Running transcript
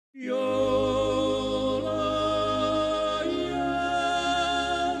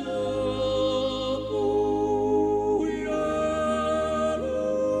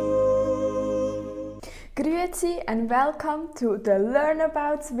Grüezi and welcome to the Learn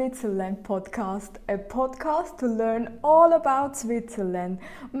About Switzerland podcast, a podcast to learn all about Switzerland.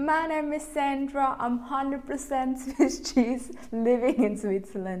 My name is Sandra, I'm 100% Swiss cheese living in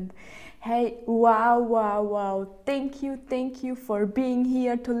Switzerland. Hey, wow. Thank you for being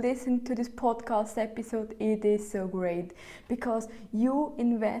here to listen to this podcast episode. It is so great because you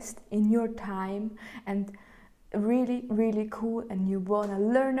invest in your time and really cool, and you want to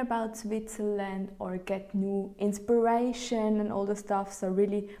learn about Switzerland or get new inspiration and all the stuff. So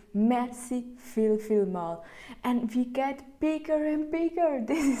really merci viel mal, and we get bigger and bigger.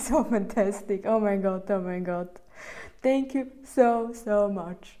 This is so fantastic. Oh my god, thank you so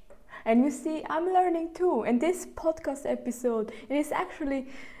much. And you see, I'm learning too. And this podcast episode, it is actually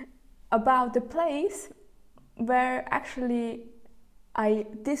about the place where actually I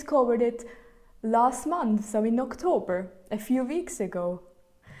discovered it last month, so in October, a few weeks ago.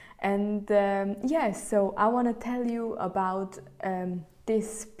 And yes, so I want to tell you about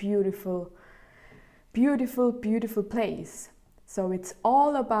this beautiful place. So it's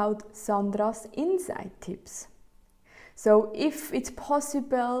all about Sandra's insight tips. So if it's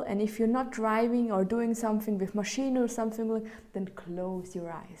possible, and if you're not driving or doing something with machine or something, then close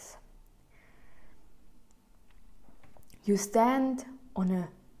your eyes. You stand on a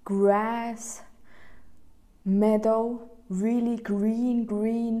grass meadow, really green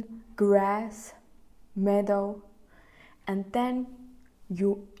grass meadow, and then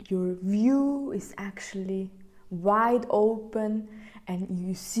your view is actually wide open, and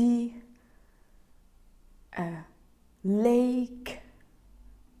you see a lake,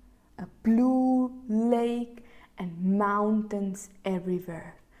 a blue lake, and mountains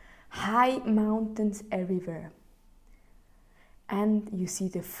everywhere, high mountains everywhere. And you see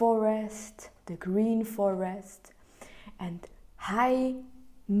the forest, the green forest, and high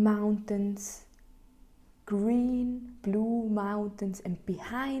mountains, green, blue mountains, and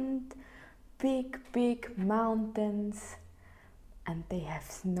behind big mountains, and they have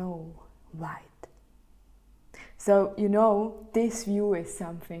snow white. So you know, this view is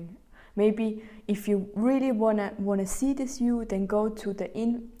something. Maybe if you really wanna see this view, then go to the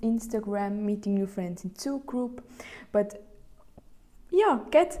Instagram Meeting New Friends in Zug group. But yeah,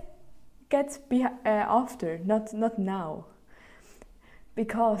 get after, not now,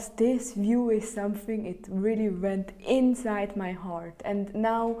 because this view is something. It really went inside my heart, and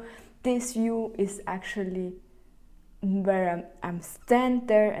now this view is actually where I'm stand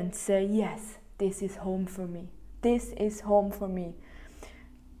there and say, yes, this is home for me. This is home for me.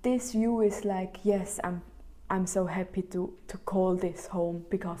 This view is like, yes, I'm so happy to call this home,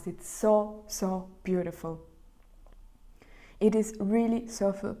 because it's so beautiful. It is really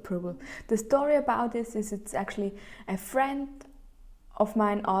so full. The story about this is, it's actually a friend of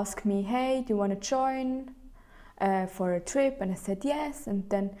mine asked me, hey, do you want to join for a trip? And I said yes. And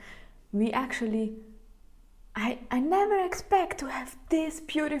then we actually, I never expect to have this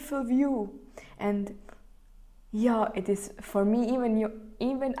beautiful view. And yeah, it is for me,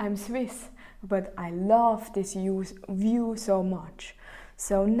 even I'm Swiss, but I love this view so much.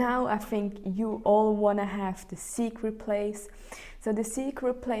 So now I think you all want to have the secret place. So the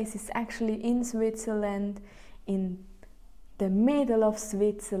secret place is actually in Switzerland, in the middle of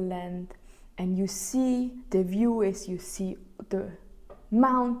Switzerland, and you see the view is, you see the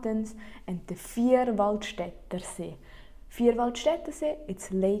mountains and the Vierwaldstätter See. Vierwaldstätter See, it's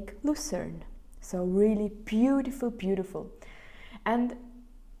Lake Lucerne. So really beautiful. And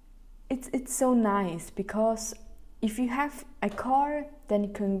it's so nice, because if you have a car, then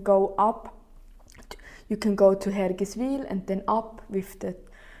you can go up. You can go to Hergiswil and then up with the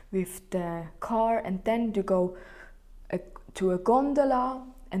car, and then you go to a gondola,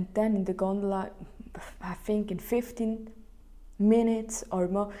 and then in the gondola, I think in 15 minutes or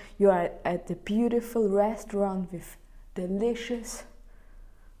more, you are at the beautiful restaurant with delicious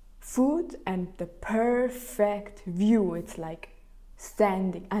food and the perfect view. It's like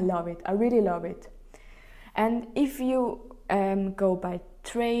standing. I love it. I really love it. And if you go by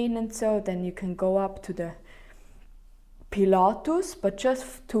train and so, then you can go up to the Pilatus, but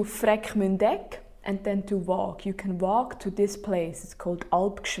just to Freckmündeck, and then to walk. You can walk to this place. It's called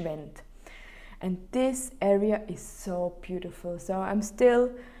Alpgschwend. And this area is so beautiful. So I'm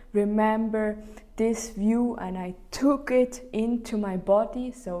still remember this view, and I took it into my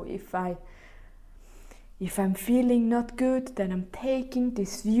body. So if I'm feeling not good, then I'm taking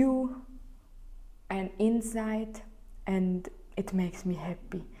this view and inside, and it makes me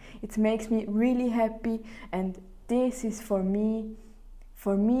happy. It makes me really happy, and this is for me,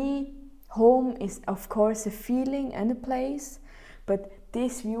 home is of course a feeling and a place, but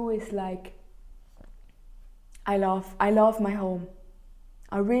this view is like I love my home.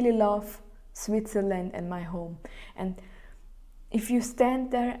 I really love Switzerland and my home. And if you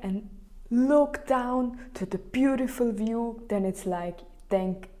stand there and look down to the beautiful view, then it's like,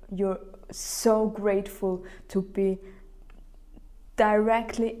 you're so grateful to be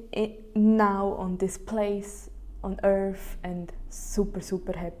directly now on this place on earth, and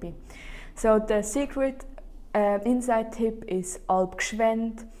super happy. So the secret inside tip is Alp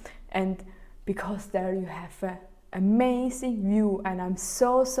Gschwend, and because there you have an amazing view, and I'm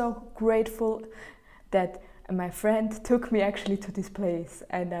so grateful that my friend took me actually to this place,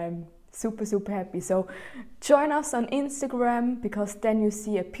 and I'm super happy. So join us on Instagram, because then you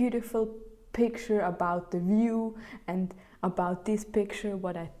see a beautiful picture about the view, and about this picture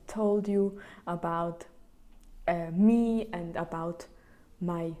what I told you about me, and about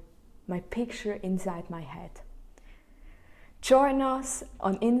my picture inside my head. Join us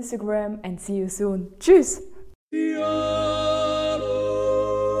on Instagram and see you soon. Tschüss! Ja.